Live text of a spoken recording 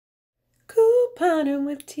Couponing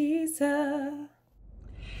with Tisa.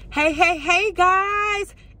 Hey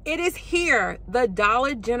guys, it is here. The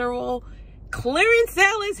Dollar General clearance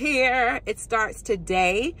sale is here. It starts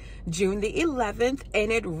today, June the 11th,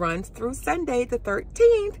 and it runs through Sunday the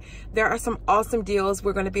 13th. There are some awesome deals.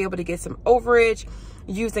 We're going to be able to get some overage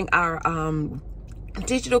using our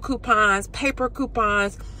digital coupons, paper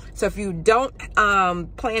coupons. So if you don't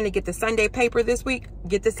plan to get the Sunday paper this week,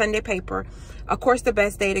 get the Sunday paper. Of course, the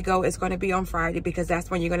best day to go is going to be on Friday because that's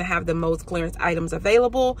when you're going to have the most clearance items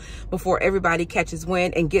available before everybody catches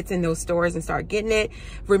wind and gets in those stores and start getting it.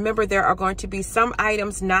 Remember, there are going to be some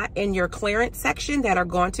items not in your clearance section that are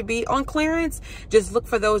going to be on clearance. Just look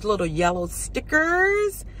for those little yellow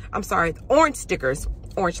stickers. I'm sorry, orange stickers.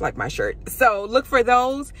 Orange like my shirt. So look for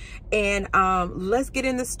those, and let's get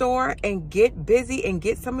in the store and get busy and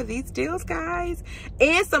get some of these deals, guys.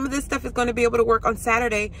 And some of this stuff is going to be able to work on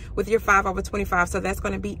Saturday with your 5/25, so that's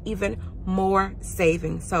going to be even more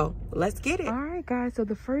savings. So let's get it. All right, guys, so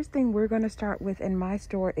the first thing we're going to start with in my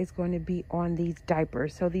store is going to be on these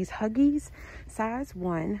diapers. So these Huggies size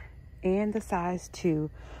 1 and the size 2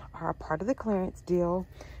 are a part of the clearance deal.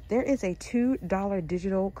 There is a $2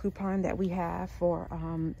 digital coupon that we have for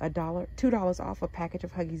 $2 off a package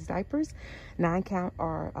of Huggies diapers. 9 count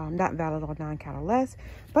are not valid on 9 count or less.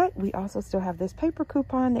 But we also still have this paper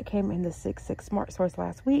coupon that came in the 6/6 Smart Source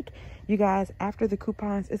last week. You guys, after the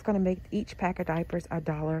coupons, it's going to make each pack of diapers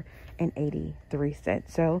 $1.83.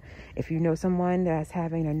 So if you know someone that's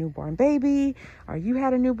having a newborn baby, or you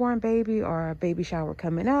had a newborn baby, or a baby shower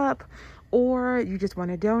coming up, or you just want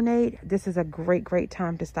to donate, this is a great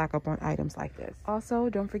time to stock up on items like this. Also,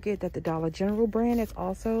 don't forget that the Dollar General brand is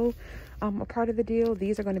also a part of the deal.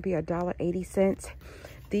 These are going to be $1.80.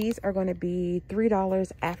 These are going to be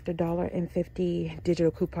 $3 after $1.50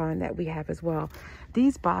 digital coupon that we have as well.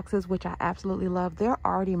 These boxes, which I absolutely love, they're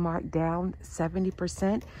already marked down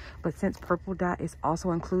 70%, but since Purple Dot is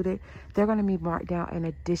also included, they're going to be marked down an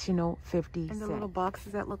additional 50 cents. And the little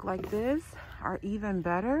boxes that look like this are even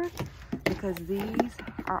better because these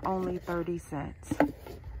are only 30 cents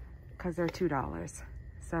because they're $2.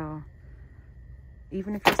 So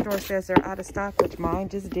even if your store says they're out of stock, which mine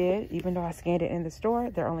just did, even though I scanned it in the store,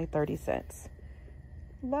 they're only 30 cents.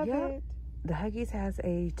 Love it. The Huggies has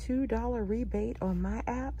a $2 rebate on my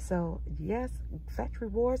app. So yes, Fetch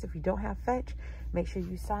Rewards. If you don't have Fetch, make sure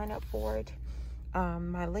you sign up for it.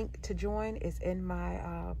 My link to join is in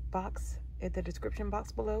my box, in the description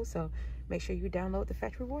box below. So make sure you download the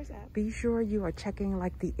Fetch Rewards app. Be sure you are checking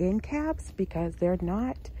like the end caps because they're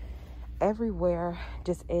not everywhere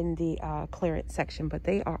just in the clearance section, but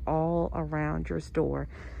they are all around your store.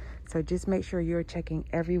 So just make sure you're checking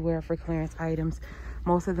everywhere for clearance items.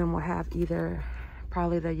 Most of them will have either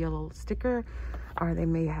probably the yellow sticker or they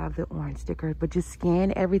may have the orange sticker, but just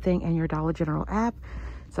scan everything in your Dollar General app.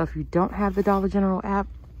 So if you don't have the Dollar General app,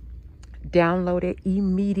 download it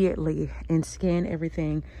immediately and scan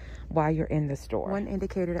everything while you're in the store. One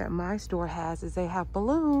indicator that my store has is they have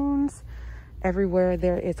balloons everywhere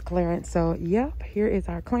there is clearance. So yep, here is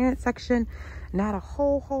our clearance section. Not a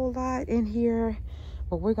whole lot in here,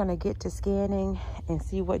 but we're going to get to scanning and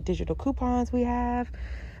see what digital coupons we have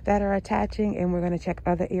that are attaching, and we're going to check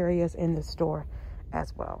other areas in the store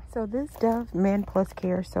as well. So this Dove Men Plus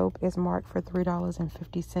Care soap is marked for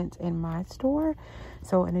 $3.50 in my store.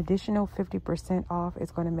 So an additional 50% off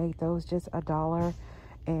is going to make those just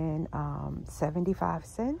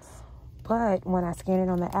 $1.75. But when I scan it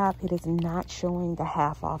on the app, it is not showing the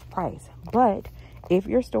half off price. But if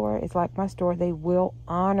your store is like my store, they will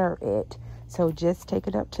honor it. So just take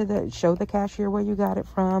it up to show the cashier where you got it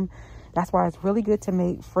from. That's why it's really good to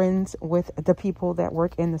make friends with the people that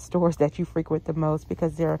work in the stores that you frequent the most,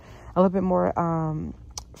 because they're a little bit more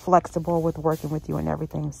flexible with working with you and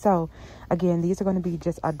everything. So again, these are going to be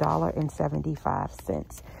just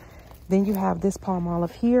 $1.75. Then you have this palm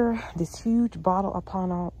olive here. This huge bottle of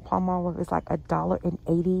palm olive is like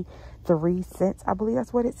 $1.83. I believe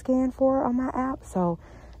that's what it scanned for on my app. So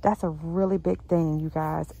that's a really big thing, you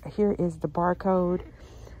guys. Here is the barcode,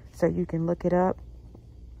 so you can look it up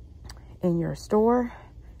in your store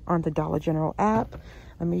on the Dollar General app.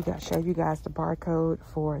 Let me show you guys the barcode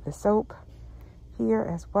for the soap here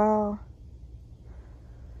as well.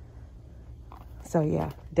 So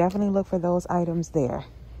yeah, definitely look for those items there.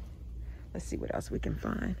 Let's see what else we can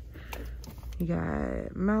find. You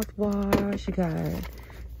got mouthwash, you got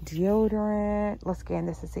deodorant. Let's scan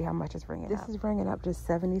this to see how much it's bringing up. This is bringing up just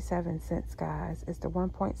 77 cents, guys. It's the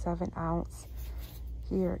 1.7 ounce.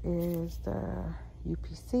 Here is the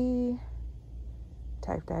UPC.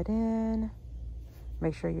 Type that in.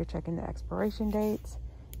 Make sure you're checking the expiration dates.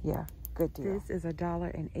 Yeah, good deal. This is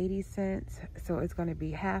 $1.80, so it's going to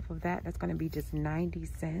be half of that. That's going to be just 90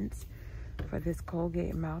 cents for this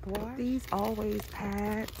Colgate mouthwash. These Always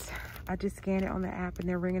pads, I just scanned it on the app and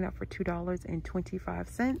they're ringing up for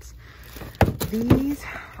 $2.25. These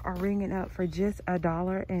are ringing up for just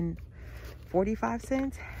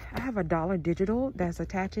 $1.45. I have $1 digital that's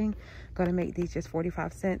attaching, gonna make these just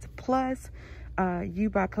 45 cents. Plus, You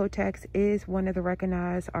by Kotex is one of the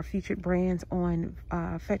recognized or featured brands on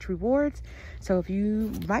Fetch Rewards. So if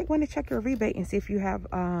you might want to check your rebate and see if you have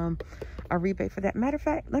a rebate for that. Matter of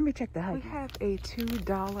fact, let me check the Huggies. We have a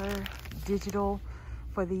 $2 digital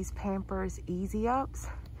for these Pampers Easy Ups,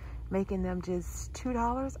 making them just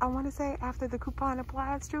 $2, I want to say, after the coupon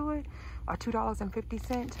applies to it, or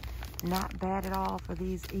 $2.50. Not bad at all for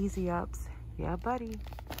these Easy Ups. Yeah, buddy.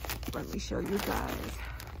 Let me show you guys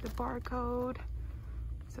the barcode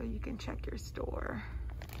so you can check your store.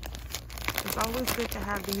 It's always good to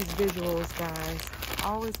have these visuals, guys.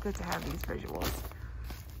 Always good to have these visuals.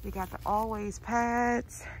 You got the Always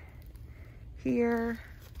pads here.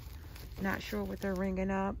 Not sure what they're ringing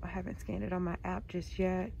up. I haven't scanned it on my app just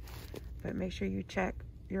yet, but make sure you check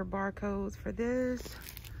your barcodes for this.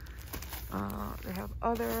 They have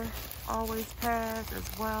other Always pads as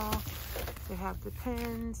well. They have the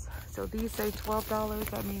pens. So these say $12.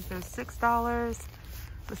 That means there's $6.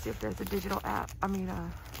 Let's see if there's a digital app. I mean,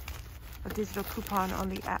 a digital coupon on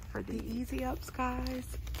the app for the Easy Ups, guys.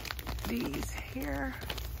 These here.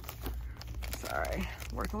 Sorry,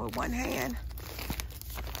 working with one hand.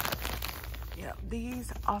 Yep,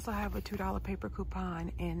 these also have a $2 paper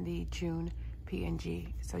coupon in the June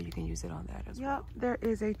P&G, so you can use it on that as well. Yep, there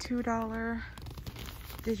is a $2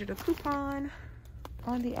 digital coupon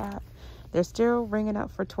on the app. They're still ringing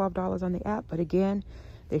up for $12 on the app, but again,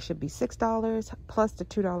 they should be $6 plus the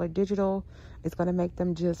 $2 digital. It's going to make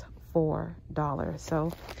them just $4.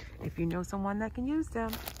 So if you know someone that can use them,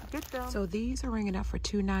 get them. So these are ringing up for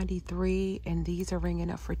 $2.93 and these are ringing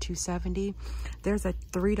up for $2.70. There's a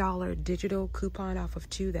 $3 digital coupon off of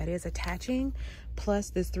 2 that is attaching,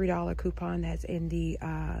 plus this $3 coupon that's in the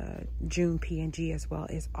June P&G as well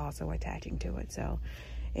is also attaching to it. So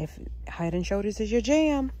if Head and Shoulders is your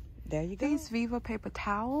jam, there you go. These Viva paper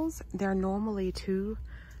towels, they're normally $2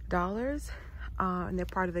 and they're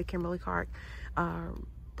part of the Kimberly Clark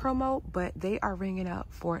promo, but they are ringing up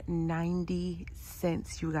for 90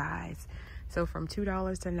 cents, you guys. So from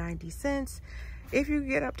 $2 to 90 cents. If you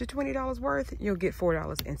get up to $20 worth, you'll get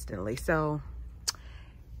 $4 instantly. So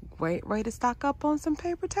way to stock up on some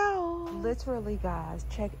paper towels. Literally, guys,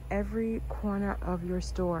 check every corner of your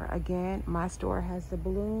store. Again, my store has the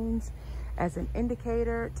balloons as an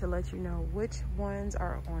indicator to let you know which ones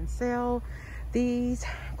are on sale. These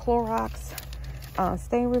Clorox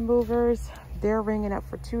stain removers, they're ringing up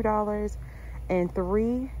for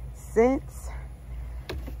 $2.03.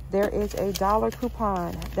 There is a $1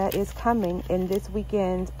 coupon that is coming in this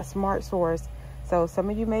weekend's Smart Source. So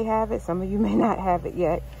some of you may have it, some of you may not have it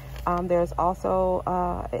yet. There's also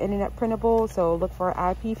an internet printable, so look for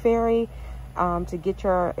IP Fairy to get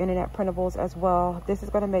your internet printables as well. This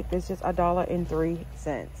is going to make this just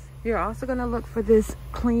 $1.03. You're also going to look for this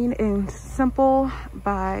Clean and Simple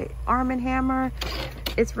by Arm & Hammer.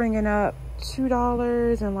 It's ringing up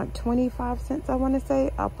 $2.25, I want to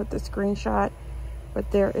say. I'll put the screenshot,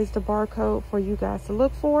 but there is the barcode for you guys to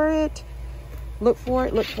look for it. Look for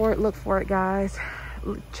it, look for it, look for it, guys.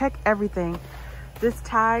 Check everything. This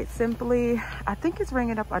Tide Simply, I think it's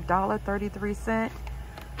ringing up $1.33.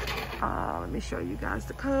 Let me show you guys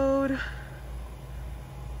the code.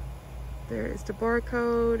 There is the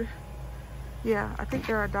barcode. Yeah, I think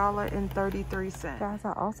they're $1.33. Guys,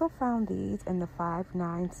 I also found these in the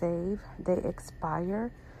 5/9 save. They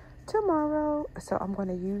expire tomorrow, so I'm going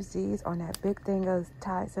to use these on that big thing of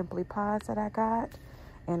Tide Simply Pods that I got,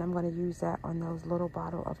 and I'm going to use that on those little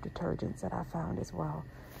bottle of detergents that I found as well.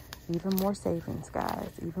 Even more savings,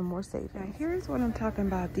 guys, even more savings. Now here's what I'm talking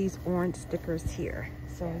about, these orange stickers here.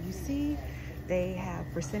 So you see they have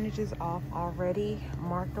percentages off already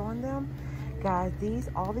marked on them. Guys,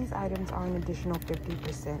 all these items are an additional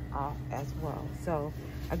 50% off as well. So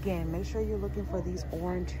again, make sure you're looking for these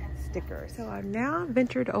orange stickers. So I've now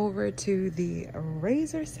ventured over to the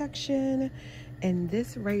razor section, and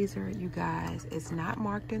this razor, you guys, is not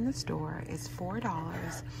marked in the store. It's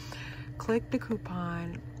 $4. Click the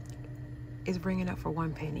coupon. It's bringing up for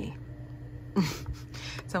 1 penny.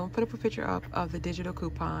 So I'm gonna put up a picture up of the digital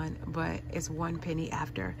coupon, but it's 1 penny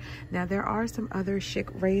after. Now there are some other chic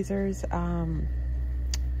razors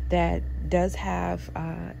that does have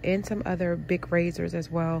and some other big razors as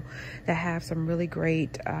well that have some really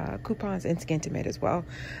great coupons, and Skintimate as well.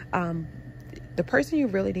 The person you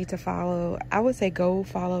really need to follow, I would say go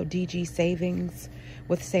follow DG Savings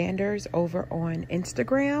with Sanders over on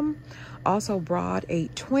Instagram. Also Broad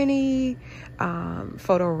 820,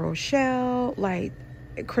 Photo Rochelle, like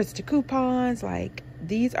Krista Coupons. Like,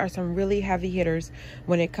 these are some really heavy hitters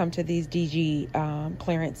when it comes to these DG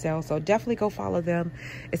clearance sales. So definitely go follow them,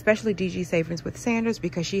 especially DG Savings with Sanders,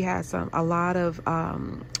 because she has a lot of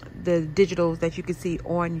the digitals that you can see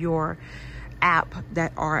on your app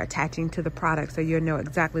that are attaching to the product, so you'll know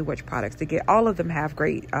exactly which products to get. All of them have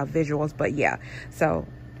great visuals, but yeah, so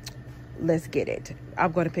let's get it.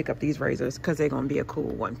 I'm going to pick up these razors because they're going to be a cool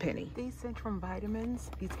 1 penny. These Centrum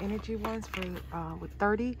vitamins, these energy ones for with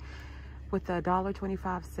 30 with a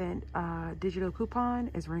 $1.25 digital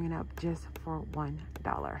coupon is ringing up just for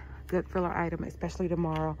 $1. Good filler item, especially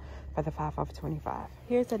tomorrow for the 5 off 25.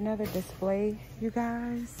 Here's another display, you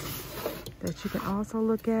guys, that you can also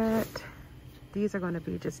look at. These are going to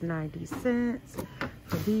be just 90 cents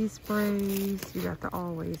for these sprays. You got the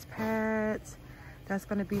Always pads. That's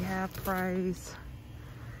going to be half price.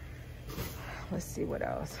 Let's see what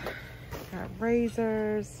else. Got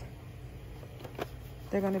razors.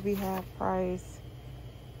 They're going to be half price.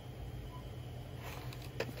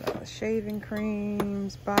 Shaving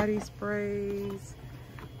creams, body sprays,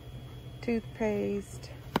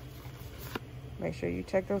 toothpaste. Make sure you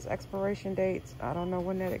check those expiration dates. I don't know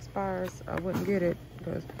when that expires. I wouldn't get it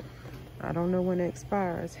because I don't know when it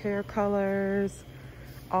expires. Hair colors,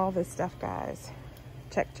 all this stuff, guys.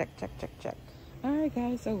 Check, check, check, check, check. All right,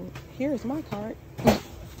 guys, so here's my cart.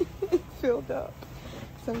 Filled up.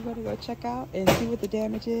 So we're gonna go check out and see what the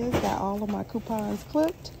damage is. Got all of my coupons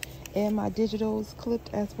clipped and my digitals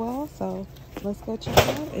clipped as well. So let's go check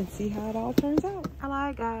it out and see how it all turns out. All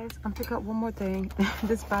right, guys, I'm picking up one more thing.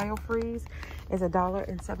 This BioFreeze is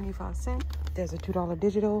 $1.75. There's a $2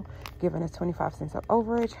 digital, giving us 25 cents of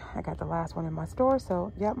overage. I got the last one in my store,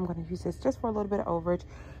 so yep, I'm gonna use this just for a little bit of overage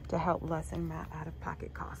to help lessen my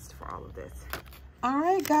out-of-pocket cost for all of this. All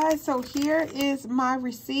right, guys, so here is my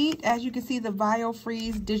receipt. As you can see, the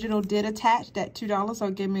BioFreeze digital did attach that $2, so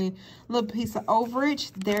it gave me a little piece of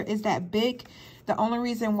overage. There is that big. The only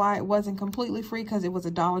reason why it wasn't completely free because it was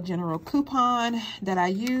a Dollar General coupon that I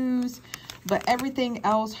used, but everything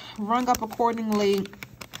else rung up accordingly,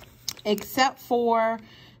 except for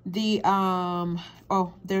the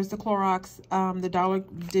oh, there's the Clorox. The Dollar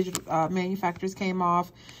Digital manufacturers came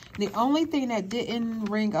off. The only thing that didn't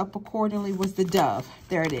ring up accordingly was the Dove.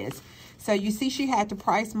 There it is. So you see she had to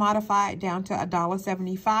price modify it down to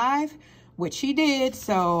 $1.75, which she did.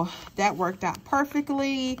 So that worked out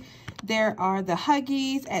perfectly. There are the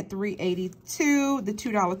Huggies at $3.82. The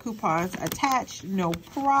 $2 coupons attached, no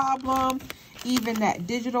problem. Even that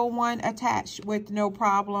digital one attached with no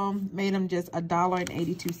problem. Made them just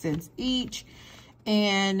 $1.82 each.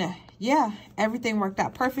 And yeah, everything worked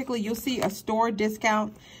out perfectly. You'll see a store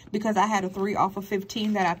discount because I had a 3 off of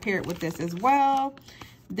 15 that I paired with this as well.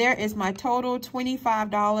 There is my total,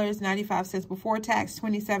 $25.95 before tax,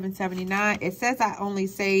 $27.79. It says I only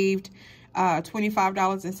saved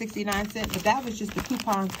 $25.69, but that was just the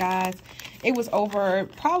coupons, guys. It was over,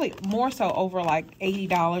 probably more so over like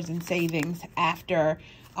 $80 in savings after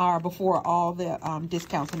or before all the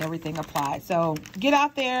discounts and everything applied. So get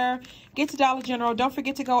out there, get to Dollar General. Don't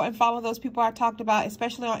forget to go and follow those people I talked about,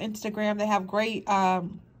 especially on Instagram. They have great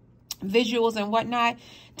visuals and whatnot.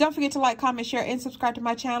 Don't forget to like, comment, share, and subscribe to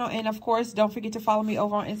my channel. And of course, don't forget to follow me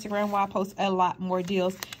over on Instagram where I post a lot more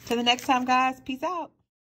deals. Till the next time, guys, peace out.